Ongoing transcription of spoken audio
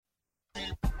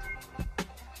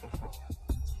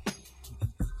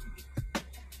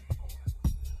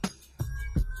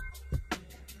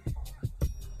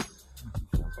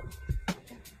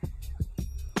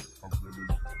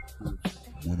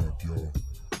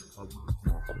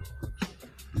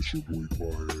It's your boy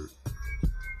Pothead,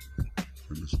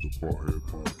 and this is the Pothead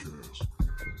Podcast.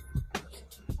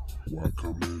 Where I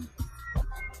come in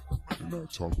and I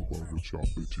talk about what y'all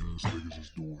bitch ass niggas is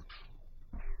doing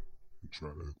and try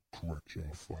to correct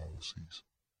y'all fallacies.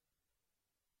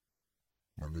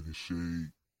 My nigga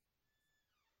Shade,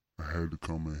 I had to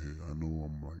come in here. I know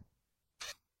I'm like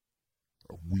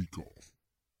a week off.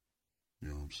 You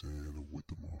know what I'm saying? Of what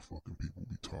the motherfucking people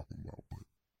be talking about, but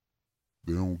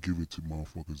they don't give it to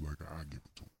motherfuckers like I give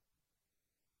it to them.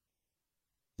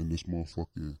 And this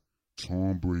motherfucking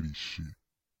Tom Brady shit,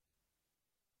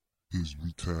 his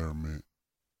retirement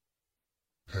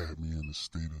had me in a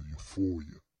state of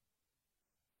euphoria.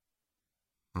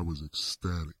 I was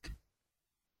ecstatic.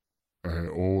 I had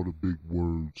all the big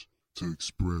words to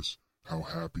express how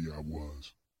happy I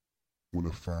was when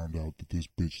I found out that this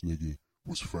bitch nigga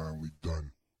was finally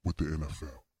done with the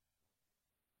NFL.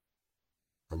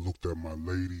 I looked at my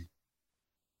lady,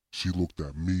 she looked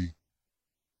at me,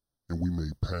 and we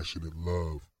made passionate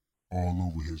love all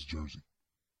over his jersey.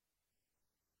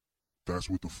 That's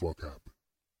what the fuck happened.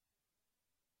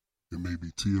 It may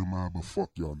be TMI, but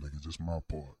fuck y'all niggas, it's my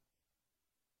part.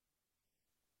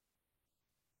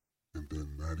 And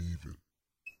then not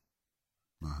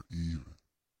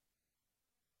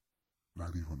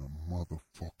even a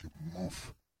motherfucking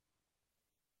month.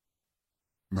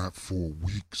 Not 4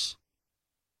 weeks.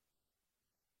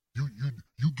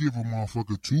 You give a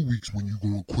motherfucker 2 weeks when you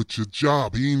gonna quit your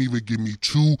job. He ain't even give me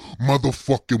 2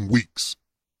 motherfucking weeks.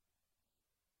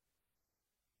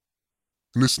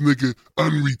 And this nigga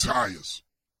unretires.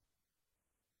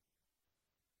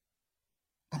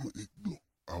 Look,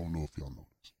 I don't know if y'all know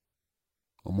this.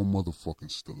 I'm a motherfucking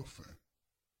Steelers fan.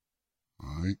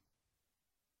 Alright?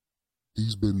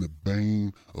 He's been the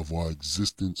bane of our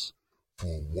existence for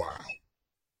a while.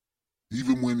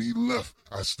 Even when he left,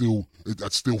 I still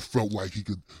felt like he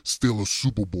could steal a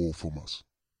Super Bowl from us.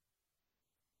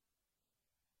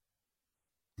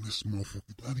 And this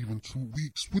motherfucker, not even 2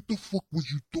 weeks. What the fuck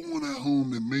was you doing at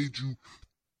home that made you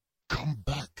come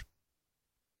back?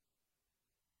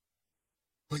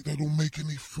 Like that don't make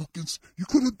any fucking sense. You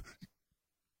could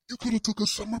have took a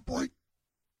summer break.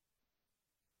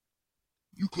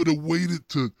 You could have waited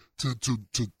to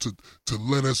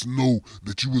let us know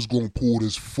that you was gonna pull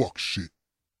this fuck shit.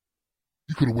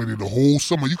 You could have waited the whole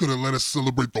summer. You could have let us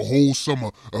celebrate the whole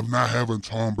summer of not having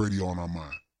Tom Brady on our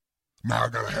mind. Now I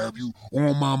gotta have you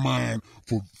on my mind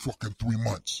for fucking 3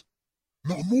 months.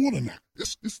 No, more than that.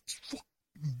 It's fuck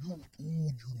you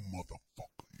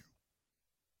motherfucker, you.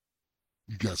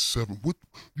 You got 7. What?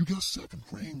 You got 7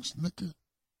 rings, nigga.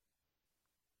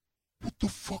 What the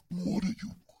fuck more do you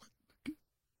want?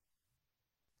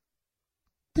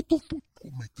 What the fuck? You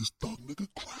gonna make this thug nigga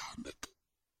cry, nigga?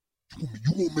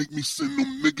 You gonna make me send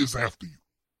them niggas after you?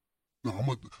 No, I'm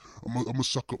gonna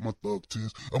suck up my thug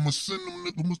tears. I'm gonna send them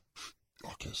niggas.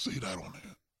 I can't say that on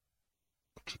there.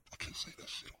 I can't say that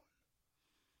shit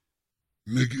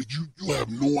on there. Nigga, you have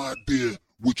no idea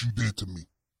what you did to me.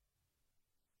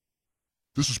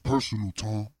 This is personal,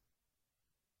 Tom.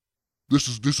 This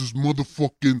is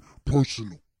motherfucking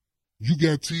personal. You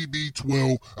got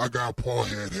TB12, I got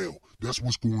Pothead hell. That's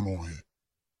what's going on here.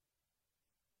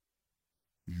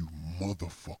 You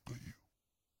motherfucker, you.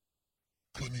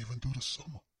 Couldn't even do the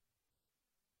summer.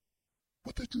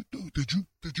 What did you do? Did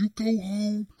you go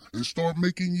home and start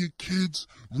making your kids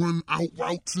run out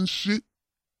routes and shit?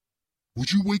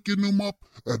 Was you waking them up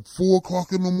at 4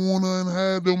 o'clock in the morning and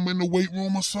had them in the weight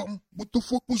room or something? What the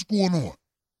fuck was going on?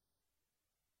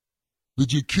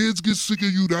 Did your kids get sick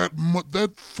of you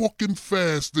that fucking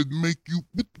fast that make you...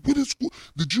 What is...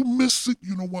 Did you miss it?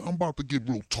 You know what? I'm about to get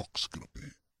real toxic up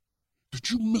here. Did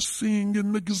you miss seeing your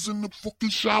niggas in the fucking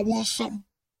shower or something?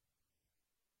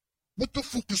 What the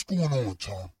fuck is going on,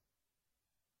 Tom?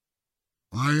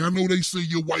 I know they say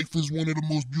your wife is one of the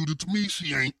most beautiful. To me,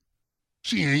 she ain't.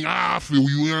 She ain't. I feel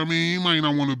you, know what I mean? You might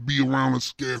not want to be around a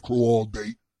scarecrow all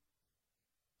day.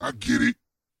 I get it.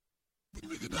 But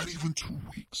nigga, not even 2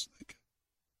 weeks, nigga.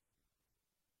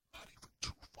 Not even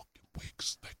 2 fucking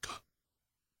weeks, nigga.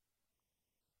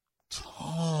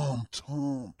 Tom.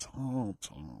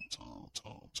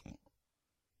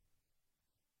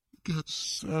 You got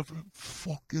 7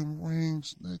 fucking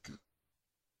rings, nigga.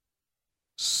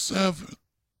 7.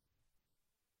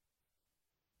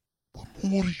 What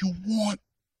more do you want?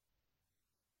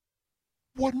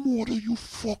 What more do you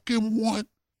fucking want?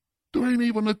 There ain't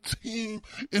even a team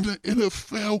in the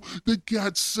NFL that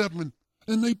got 7.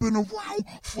 And they've been around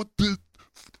for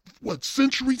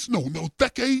centuries? No,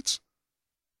 decades?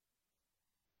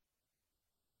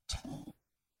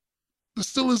 The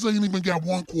Steelers ain't even got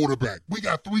 1 quarterback. We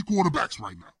got 3 quarterbacks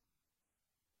right now.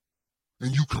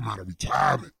 and you come out of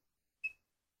retirement.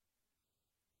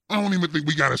 I don't even think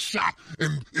we got a shot,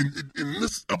 and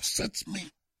this upsets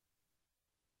me.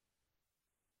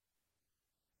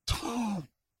 Tom,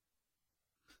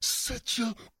 sit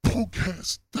your punk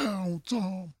ass down,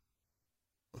 Tom.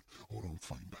 Hold on,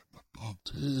 fighting back my dog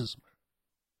tears,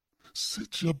 man.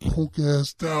 Sit your punk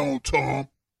ass down, Tom.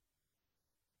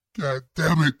 God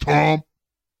damn it, Tom.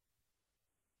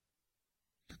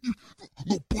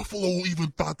 Look, Buffalo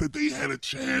even thought that they had a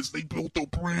chance. They built a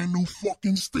brand new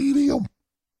fucking stadium.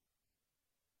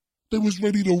 They was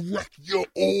ready to wreck your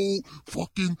old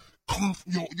fucking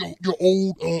your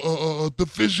old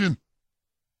division.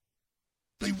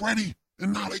 They ready,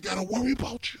 and now they gotta worry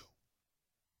about you.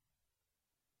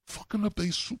 Fucking up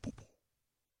their Super Bowl.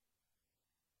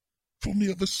 From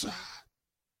the other side.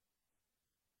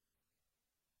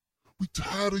 We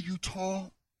tired of you,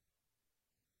 Tom.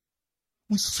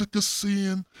 We sick of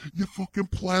seeing your fucking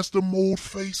plaster mold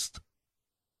faced.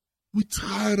 We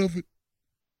tired of it.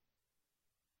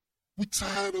 We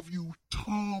tired of you,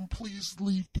 Tom. Please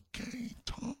leave the game,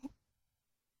 Tom.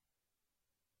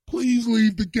 Please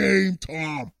leave the game,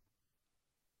 Tom.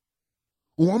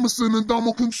 Well, I'm gonna send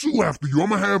Ndamukong Suh after you. I'm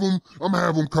gonna have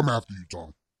him come after you,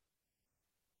 Tom.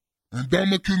 And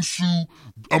Ndamukong Suh,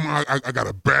 I got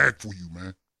a bag for you,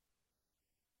 man.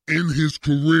 In his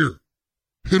career,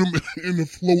 hit him in the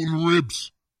floating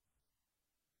ribs.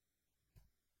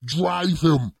 Drive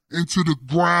him into the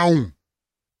ground.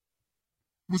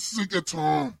 We're sick of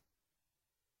Tom.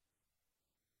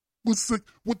 We're sick.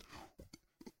 What?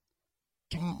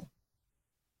 Tom,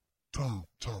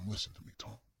 listen to me,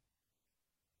 Tom.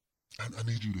 I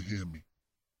need you to hear me.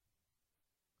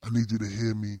 I need you to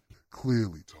hear me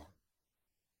clearly, Tom.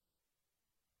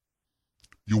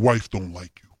 Your wife don't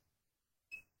like you.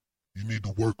 You need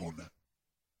to work on that.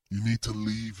 You need to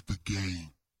leave the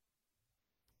game.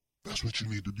 That's what you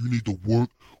need to do. You need to work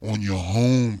on your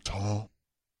home, Tom.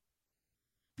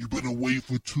 You've been away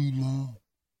for too long.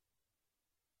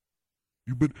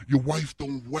 Your wife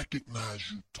don't recognize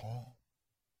you, Tom.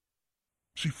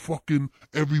 She fucking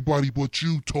everybody but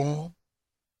you, Tom.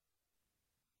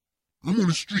 I'm on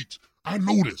the streets. I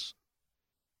know this.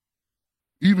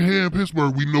 Even here in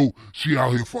Pittsburgh, we know she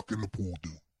out here fucking the pool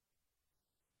dude.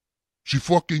 She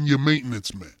fucking your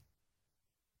maintenance man.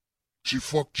 She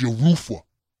fucked your roofer.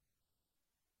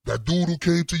 That dude who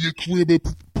came to your crib and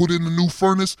put in the new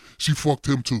furnace, she fucked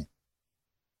him too.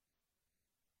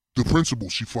 The principal,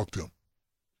 she fucked him.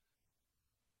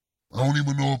 I don't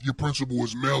even know if your principal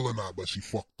is male or not, but she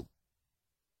fucked him.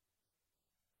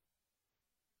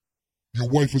 Your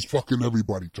wife is fucking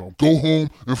everybody, Tom. Go home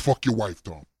and fuck your wife,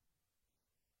 Tom.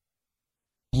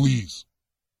 Please.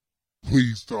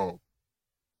 Please, Tom.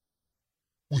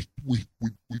 We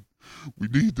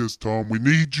need this, Tom. We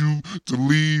need you to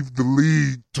leave the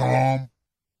league, Tom.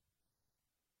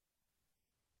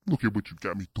 Look at what you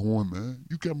got me doing, man.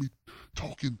 You got me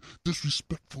talking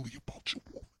disrespectfully about your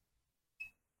woman.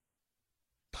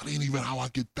 That ain't even how I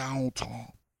get down,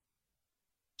 Tom.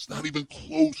 It's not even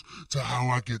close to how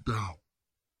I get down.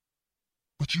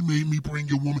 But you made me bring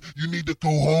your woman. You need to go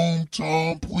home,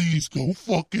 Tom. Please go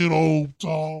fucking home,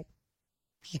 Tom.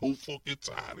 I'm so fucking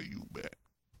tired of you, man.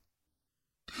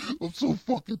 I'm so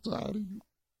fucking tired of you.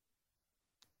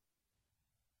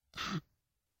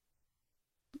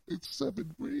 It's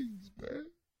 7 rings, man.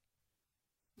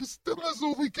 The Steelers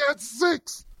only got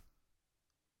 6.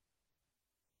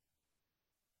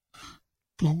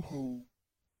 Go home.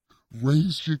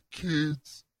 Raise your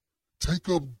kids. Take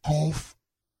up golf,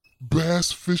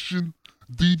 bass fishing,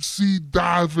 deep sea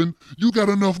diving. You got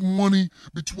enough money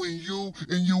between you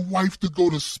and your wife to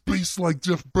go to space like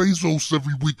Jeff Bezos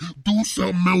every week. Do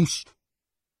something else.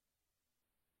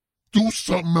 Do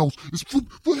something else.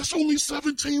 It's only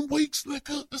 17 weeks,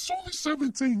 nigga. It's only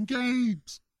 17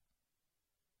 games.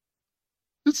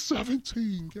 It's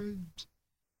 17 games.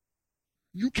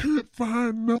 You can't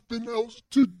find nothing else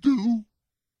to do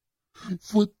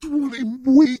for 20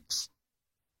 weeks.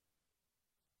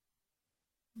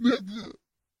 Nigga.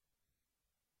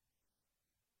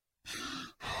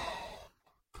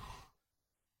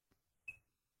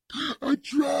 I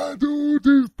tried to hold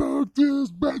these 13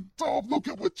 years back, Tom. Look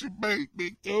at what you made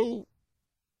me do.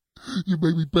 You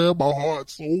made me bare my heart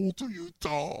soul to you,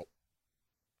 Tom.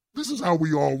 This is how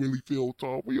we all really feel,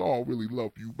 Tom. We all really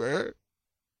love you, man.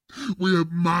 We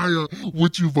admire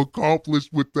what you've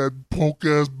accomplished with that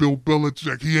punk-ass Bill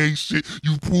Belichick. He ain't shit.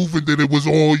 You've proven that it was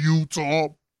all you,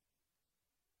 Tom.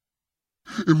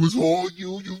 It was all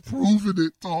you. You've proven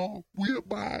it, Tom. We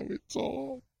admire it,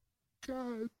 Tom.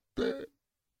 God damn.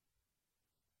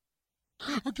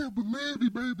 I can't believe he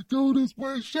made me go this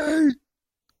way, Shane.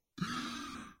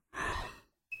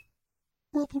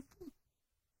 motherfucker.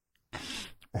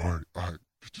 All right.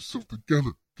 Get yourself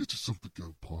together. Get yourself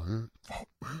together, Pothead. Fuck,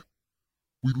 man.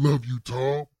 We love you,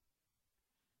 Tom.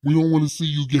 We don't want to see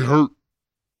you get hurt.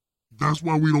 That's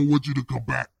why we don't want you to come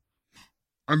back.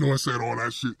 I know I said all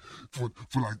that shit for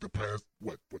like the past,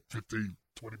 15,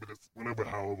 20 minutes, whatever,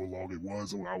 however long it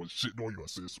was, when I was shitting on you. I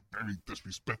said some very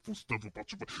disrespectful stuff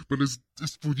about you, but it's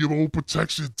for your own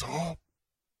protection, Tom.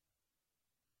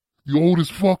 You old as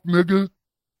fuck, nigga.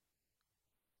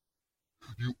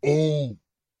 You old.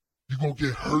 You gonna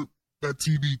get hurt. That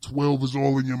TB12 is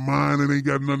all in your mind and ain't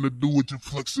got nothing to do with your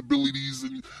flexibilities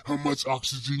and how much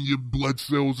oxygen your blood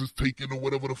cells is taking or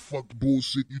whatever the fuck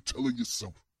bullshit you telling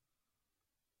yourself.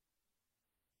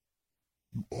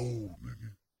 You old,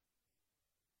 nigga.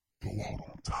 Go out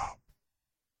on top.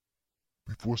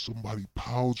 Before somebody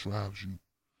power drives you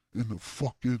in the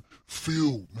fucking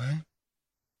field, man.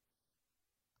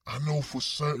 I know for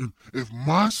certain, if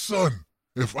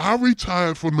I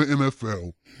retired from the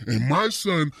NFL and my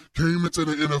son came into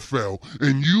the NFL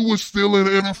and you were still in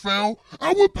the NFL,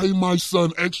 I would pay my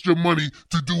son extra money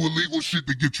to do illegal shit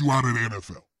to get you out of the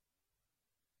NFL.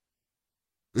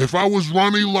 If I was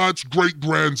Ronnie Lott's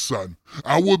great-grandson,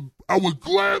 I would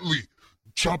gladly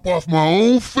chop off my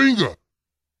own finger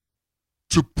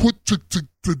to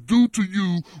do to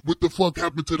you what the fuck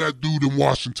happened to that dude in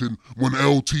Washington when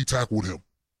LT tackled him.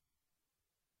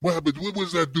 What happened? What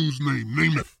was that dude's name?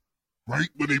 Namath, right?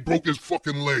 When they broke his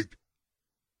fucking leg.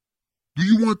 Do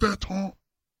you want that, Tom?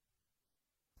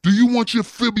 Do you want your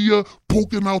fibia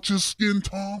poking out your skin,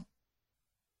 Tom?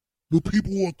 Where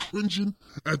people are cringing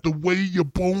at the way your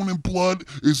bone and blood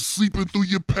is seeping through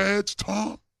your pads,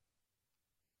 Tom?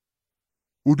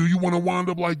 Or do you want to wind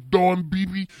up like Dawn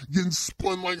Beebe getting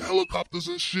spun like helicopters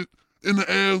and shit in the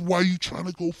air while you trying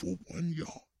to go for 1 yard,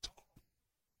 Tom?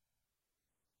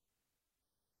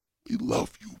 We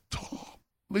love you, Tom.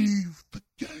 Leave the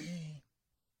game.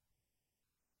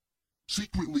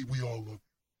 Secretly, we all love you.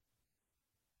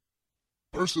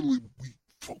 Personally,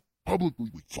 publicly,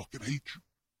 we fucking hate you.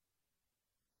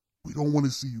 We don't want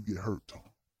to see you get hurt, Tom.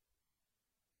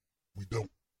 We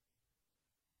don't.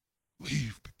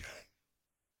 Leave the game.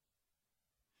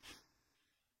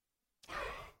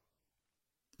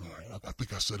 All right, I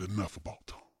think I said enough about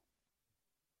Tom.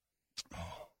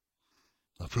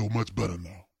 I feel much better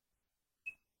now.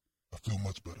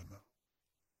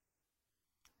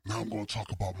 Now I'm going to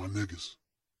talk about my niggas.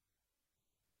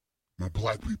 My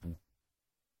black people.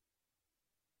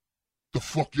 The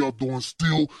fuck y'all doing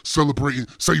still celebrating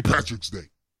St. Patrick's Day?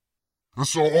 I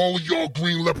saw all of y'all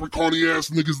green leprechaun-y ass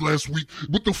niggas last week.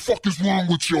 What the fuck is wrong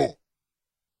with y'all?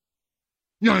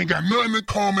 Y'all ain't got nothing in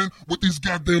common with these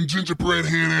goddamn gingerbread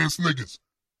head ass niggas.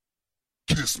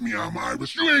 Kiss me, I'm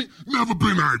Irish. You ain't never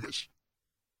been Irish.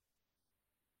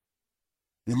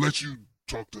 Unless you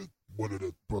talk to one of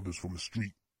the brothers from the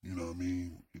street, you know what I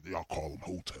mean? Y'all call them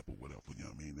Hotep or whatever, you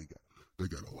know what I mean? They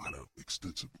got a lot of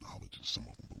extensive knowledge, and some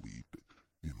of them believe that,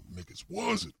 you know, niggas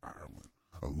was in Ireland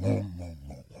a long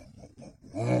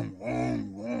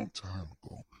time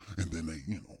ago. And then they,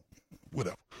 you know,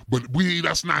 whatever. But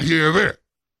that's not here or there.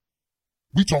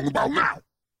 We talking about now.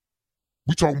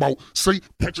 We talking about St.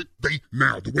 Patrick Day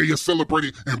now, the way it's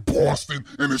celebrated in Boston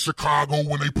and in Chicago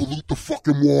when they pollute the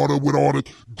fucking water with all the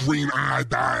green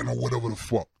iodine or whatever the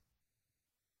fuck.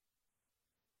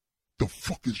 The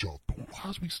fuck is y'all doing?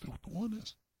 Why is we still doing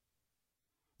this?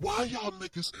 Why y'all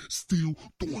niggas still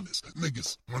doing this?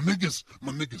 My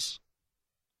niggas.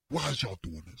 Why is y'all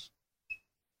doing this?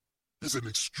 It's an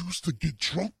excuse to get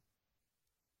drunk.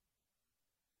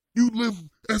 You live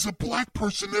as a black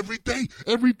person every day.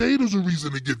 Every day there's a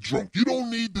reason to get drunk. You don't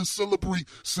need to celebrate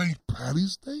St.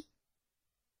 Patty's Day.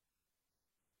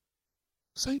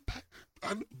 St. Pat,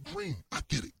 green, I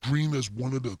get it. Green is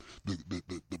one of the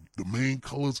main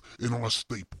colors in our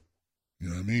staple. You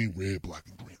know what I mean? Red, black,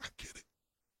 and green. I get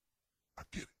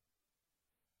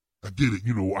it.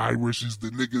 You know, Irish is the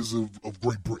niggas of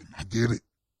Great Britain. I get it.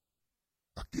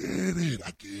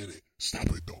 Stop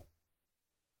it, though.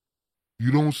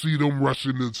 You don't see them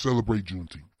rushing to celebrate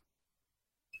Juneteenth.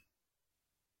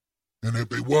 And if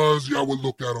they was, y'all would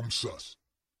look at them sus.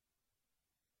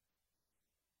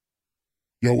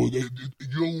 You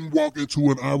don't walk into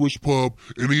an Irish pub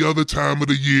any other time of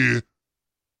the year,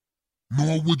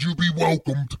 nor would you be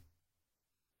welcomed.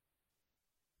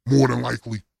 More than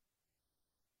likely.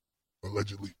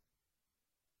 Allegedly.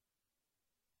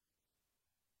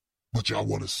 But y'all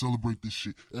want to celebrate this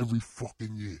shit every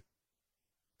fucking year.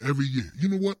 Every year. You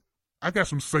know what? I got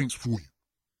some saints for you.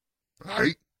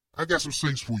 Alright? I got some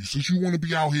saints for you. Since you want to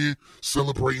be out here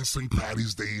celebrating St.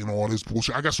 Patty's Day and all this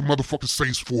bullshit, I got some motherfucking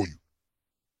saints for you.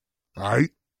 Alright?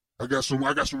 I got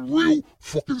some real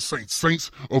fucking saints. Saints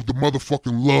of the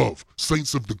motherfucking love.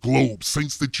 Saints of the globe.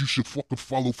 Saints that you should fucking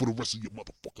follow for the rest of your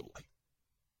motherfucking life.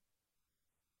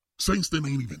 Saints that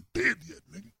ain't even dead yet,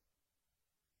 nigga.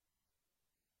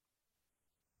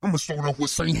 I'm gonna start off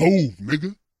with Saint Hove,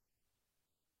 nigga.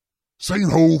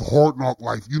 Saint Hove, Hard Knock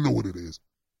Life, you know what it is.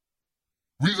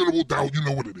 Reasonable Doubt, you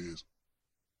know what it is.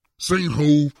 Saint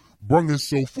Hove brung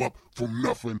himself up from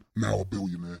nothing, now a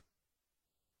billionaire.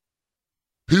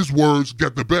 His words,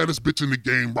 got the baddest bitch in the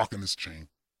game rocking his chain,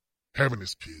 having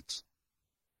his kids.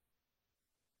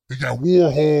 He got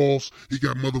war halls, he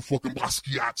got motherfucking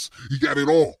Basquiats, he got it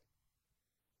all.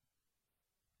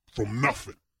 From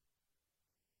nothing.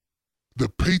 The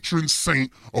patron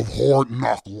saint of Hard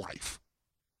Knock Life.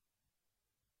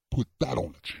 Put that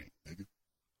on the chain, nigga.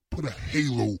 Put a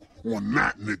halo on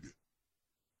that, nigga.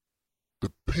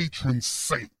 The patron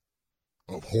saint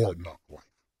of Hard Knock Life.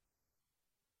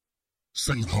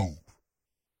 Saint Hove.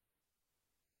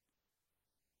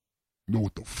 Know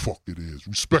what the fuck it is.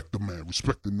 Respect the man,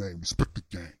 respect the name, respect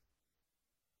the game.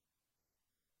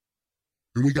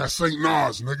 And we got Saint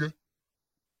Nas, nigga.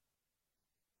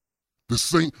 The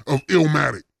saint of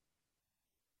Illmatic.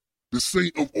 The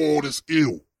saint of all that's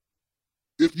ill.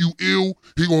 If you ill,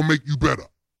 he gonna make you better.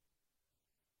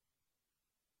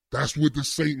 That's what the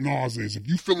Saint Nas is. If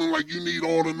you feeling like you need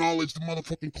all the knowledge to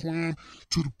motherfucking climb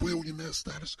to the billionaire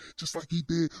status, just like he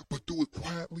did, but do it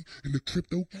quietly in the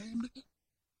crypto game, nigga,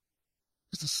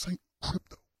 it's the Saint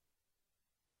Crypto.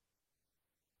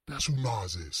 That's who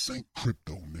Nas is. Saint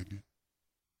Crypto, nigga.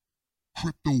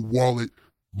 Crypto wallet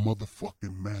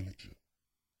motherfucking manager.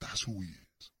 That's who he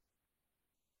is.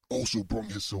 Also brung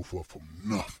himself up from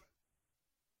nothing.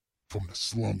 From the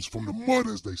slums, from the mud,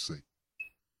 as they say.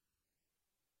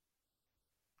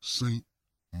 Saint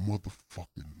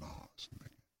motherfucking Nas,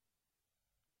 nigga.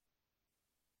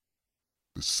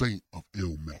 The saint of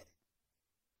Illmatic.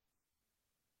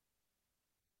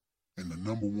 And the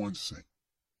number one saint.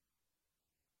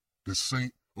 The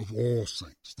saint of all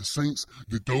saints. The saints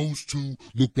that those two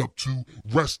look up to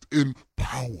rest in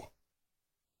power.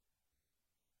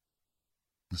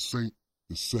 The saint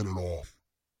that set it off.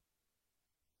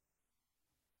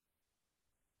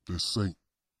 The saint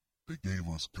that gave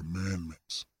us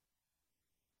commandments.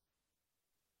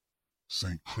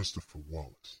 Saint Christopher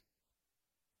Wallace.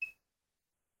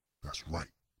 That's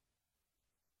right.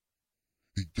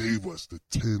 He gave us the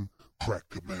 10 crack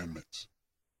commandments.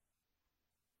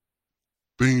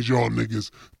 Things y'all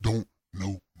niggas don't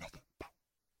know nothing about.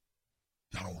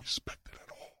 Y'all don't respect it at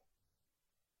all.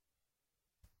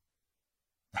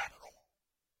 Not at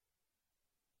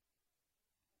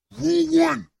all. Rule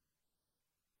 1.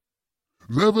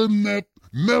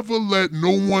 Never let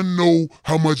no one know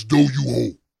how much dough you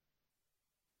hold.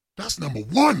 That's number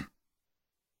 1.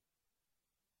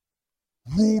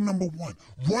 Rule number 1.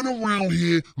 Run around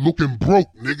here looking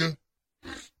broke, nigga.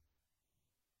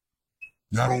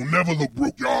 Y'all don't never look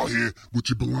broke, y'all here with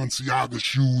your Balenciaga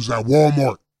shoes at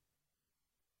Walmart.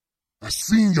 I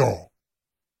seen y'all.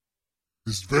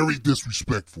 It's very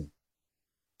disrespectful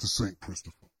to St.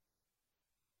 Christopher.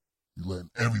 You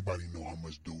letting everybody know how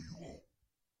much dough you owe.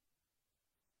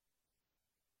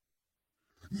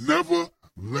 Never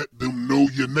let them know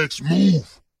your next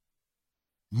move.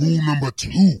 Rule number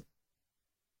 2.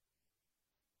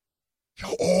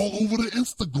 Y'all all over the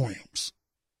Instagrams.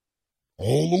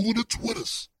 All over the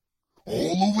Twitters.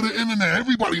 All over the internet.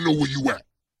 Everybody know where you at.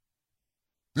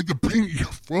 They can ping your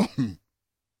phone.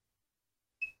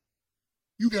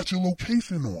 You got your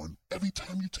location on every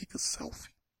time you take a selfie.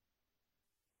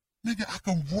 Nigga, I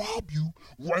can rob you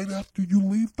right after you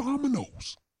leave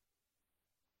Domino's.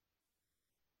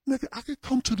 Nigga, I could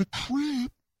come to the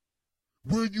crib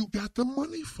where you got the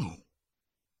money from.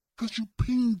 Because you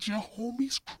pinged your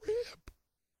homie's crib.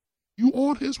 You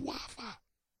on his Wi-Fi.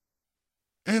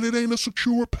 And it ain't a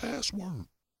secure password.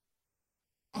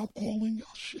 I'm all in y'all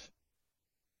shit.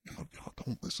 Y'all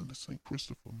don't listen to St.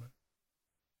 Christopher, man.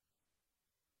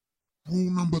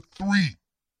 Rule number 3.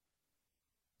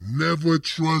 Never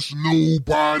trust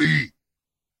nobody.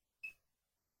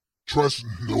 Trust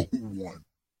no one.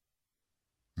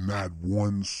 Not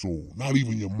one soul. Not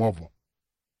even your mother.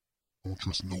 Don't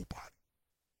trust nobody.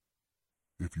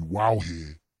 If you out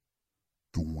here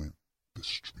doing the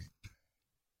street game,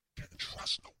 can't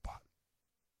trust nobody.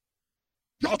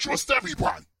 Y'all trust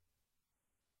everybody.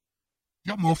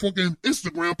 Y'all motherfucking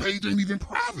Instagram page ain't even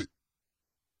private.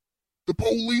 The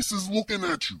police is looking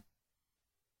at you.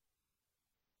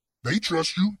 They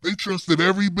trust you. They trust that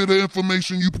every bit of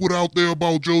information you put out there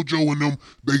about JoJo and them,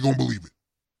 they gonna believe it.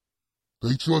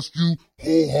 They trust you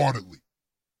wholeheartedly.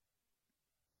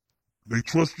 They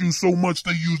trust you so much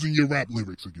they using your rap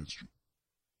lyrics against you.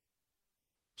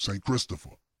 St.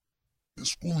 Christopher. Been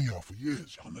schooling y'all for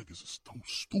years. Y'all niggas is so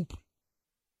stupid.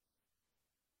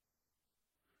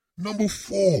 Number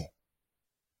 4.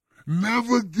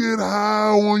 Never get high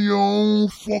on your own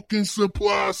fucking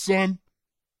supply, son.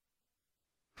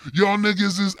 Y'all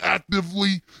niggas is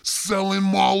actively selling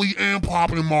Molly and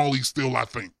popping Molly still, I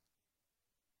think.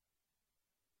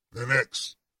 And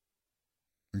X.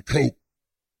 And Coke.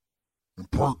 And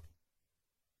Perk.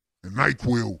 And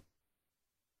NyQuil.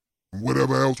 And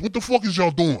whatever else. What the fuck is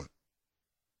y'all doing?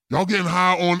 Y'all getting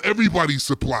high on everybody's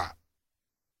supply.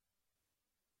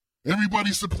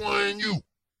 Everybody's supplying you.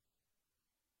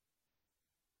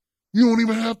 You don't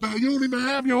even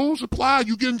have your own supply.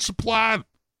 You getting supplied.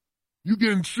 You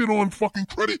getting shit on fucking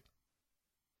credit.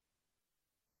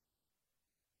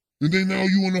 And then now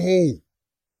you in the hole.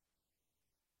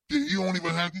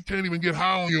 You can't even get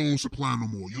high on your own supply no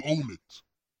more. You own it.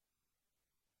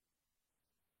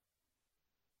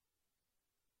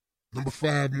 Number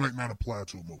 5 might not apply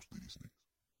to most of these things.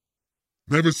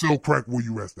 Never sell crack where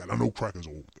you rest at. I know crack is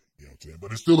an old thing, you know what I'm saying?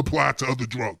 But it still applies to other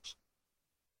drugs.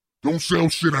 Don't sell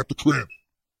shit at the crib.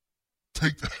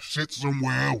 Take that shit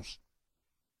somewhere else.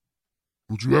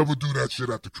 Would you ever do that shit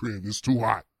at the crib? It's too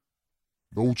hot.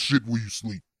 Don't shit where you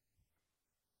sleep.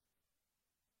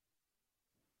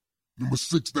 Number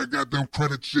 6, that goddamn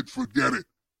credit shit, forget it.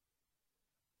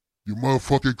 Your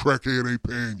motherfucking crackhead ain't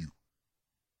paying you.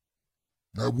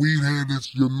 That weed head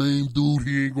that's your main dude,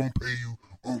 he ain't gonna pay you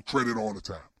on credit all the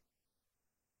time.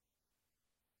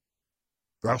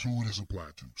 That's who this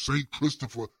applied to. St.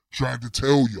 Christopher tried to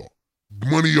tell y'all,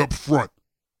 money up front,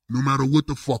 no matter what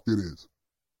the fuck it is.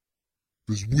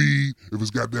 If it's weed, if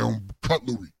it's goddamn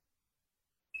cutlery.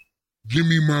 Give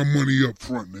me my money up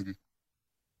front, nigga.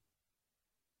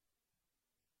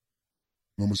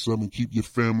 Number 7, keep your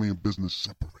family and business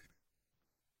separated.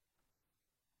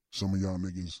 Some of y'all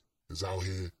niggas is out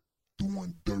here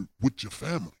doing dirt with your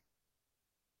family.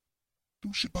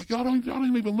 Do shit, but y'all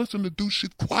don't even listen to do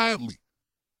shit quietly.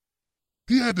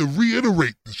 He had to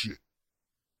reiterate the shit.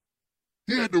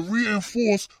 He had to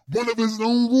reinforce one of his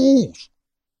own rules.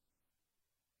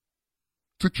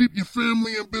 To keep your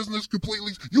family and business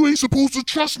completely, you ain't supposed to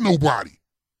trust nobody.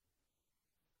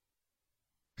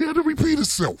 He had to repeat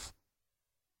himself.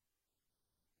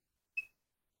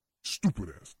 Stupid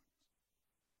ass.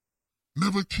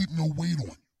 Never keep no weight on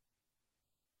you.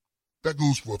 That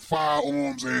goes for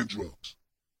firearms and drugs.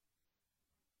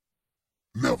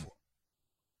 Never.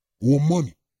 Or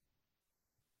money.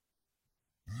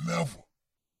 Never.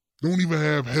 Don't even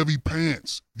have heavy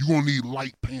pants. You're going to need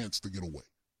light pants to get away.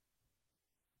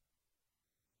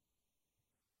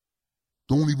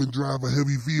 Don't even drive a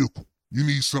heavy vehicle. You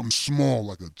need something small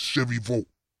like a Chevy Volt.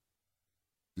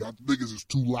 Y'all niggas is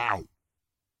too loud.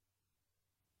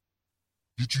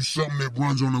 Get you something that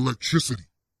runs on electricity.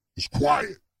 It's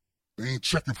quiet. They ain't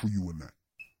checking for you in that.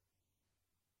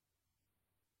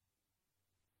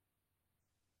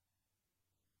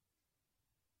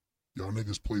 Y'all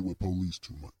niggas play with police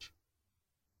too much.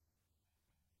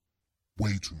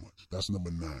 Way too much. That's number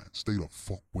 9. Stay the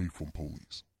fuck away from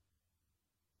police.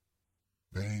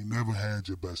 They ain't never had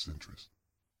your best interest.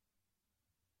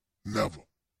 Never.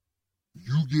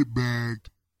 You get bagged,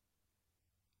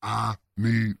 I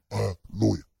need a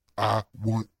lawyer. I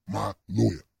want my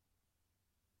lawyer.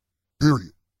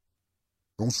 Period.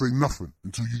 Don't say nothing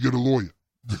until you get a lawyer.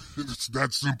 It's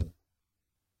that simple.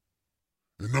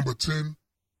 And number 10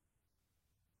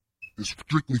 is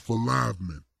strictly for live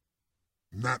men,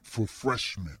 not for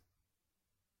freshmen.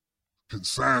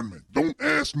 Consignment. Don't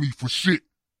ask me for shit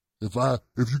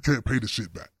if you can't pay the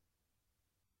shit back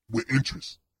with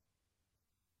interest.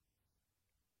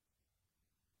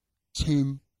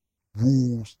 10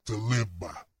 rules to live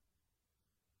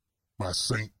by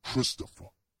St. Christopher.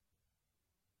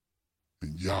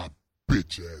 And y'all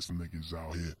bitch ass niggas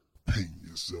out here painting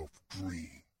yourself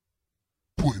green,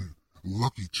 putting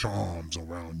Lucky Charms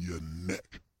around your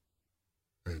neck,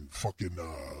 and fucking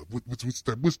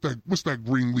what's that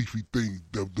green leafy thing?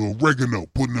 The oregano,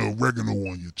 putting the oregano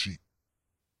on your cheek.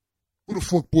 Who the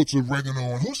fuck puts oregano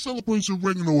on? Who celebrates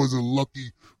oregano as a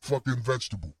lucky fucking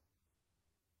vegetable?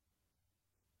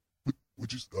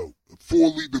 Which is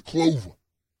 4-leaf clover.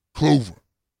 Clover.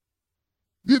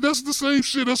 Yeah, that's the same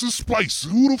shit. That's a spice.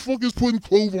 Who the fuck is putting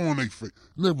clover on their face?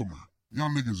 Never mind. Y'all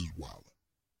niggas is wild.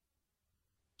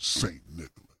 St.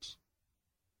 Nicholas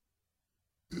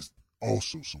is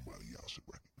also somebody y'all should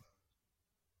recognize.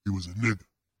 He was a nigga.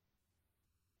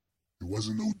 He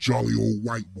wasn't no jolly old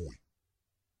white boy.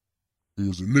 He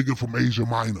was a nigga from Asia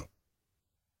Minor.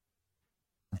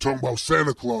 I'm talking about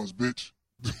Santa Claus, bitch.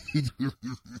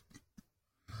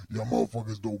 Y'all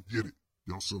motherfuckers don't get it.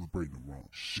 Y'all celebrating the wrong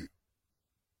shit.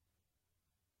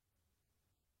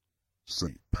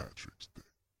 St. Patrick's Day.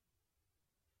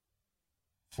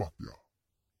 Fuck y'all.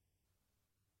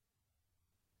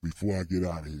 Before I get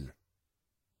out of here,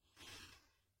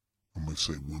 I'm gonna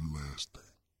say one last thing.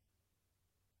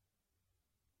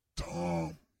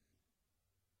 Tom.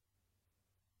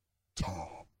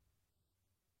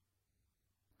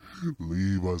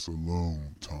 Leave us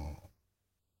alone, Tom.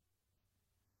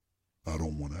 I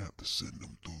don't want to have to send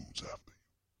them dudes after you.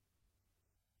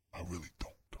 I really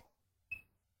don't, Tom.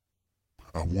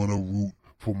 I want to root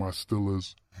for my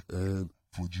Steelers and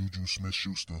for Juju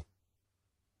Smith-Schuster,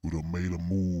 who done made a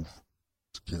move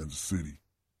to Kansas City.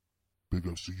 Big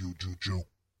ups to you, Juju.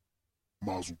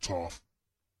 Mazel tov.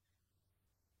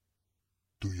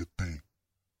 Do your thing.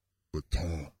 But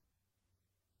Tom,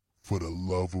 for the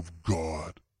love of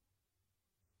God,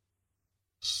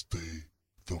 stay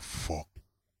the fuck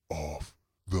off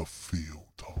the field,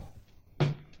 Tom.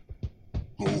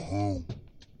 Go home.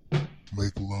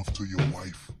 Make love to your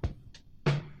wife.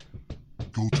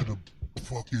 Go to the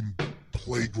fucking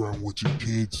playground with your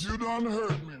kids. You done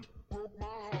hurt me. Broke my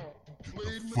heart. Get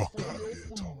the fuck out of here,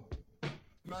 Tom.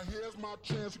 Now here's my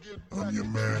chance to get back. I'm your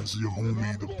man's, your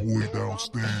homie, the boy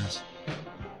downstairs.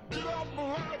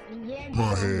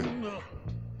 Pothead.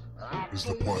 It's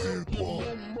the Pothead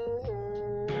Pod.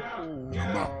 And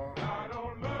I'm out.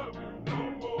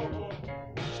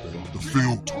 Stay off the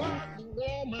field, Tom.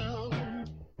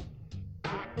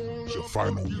 It's your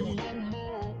final one.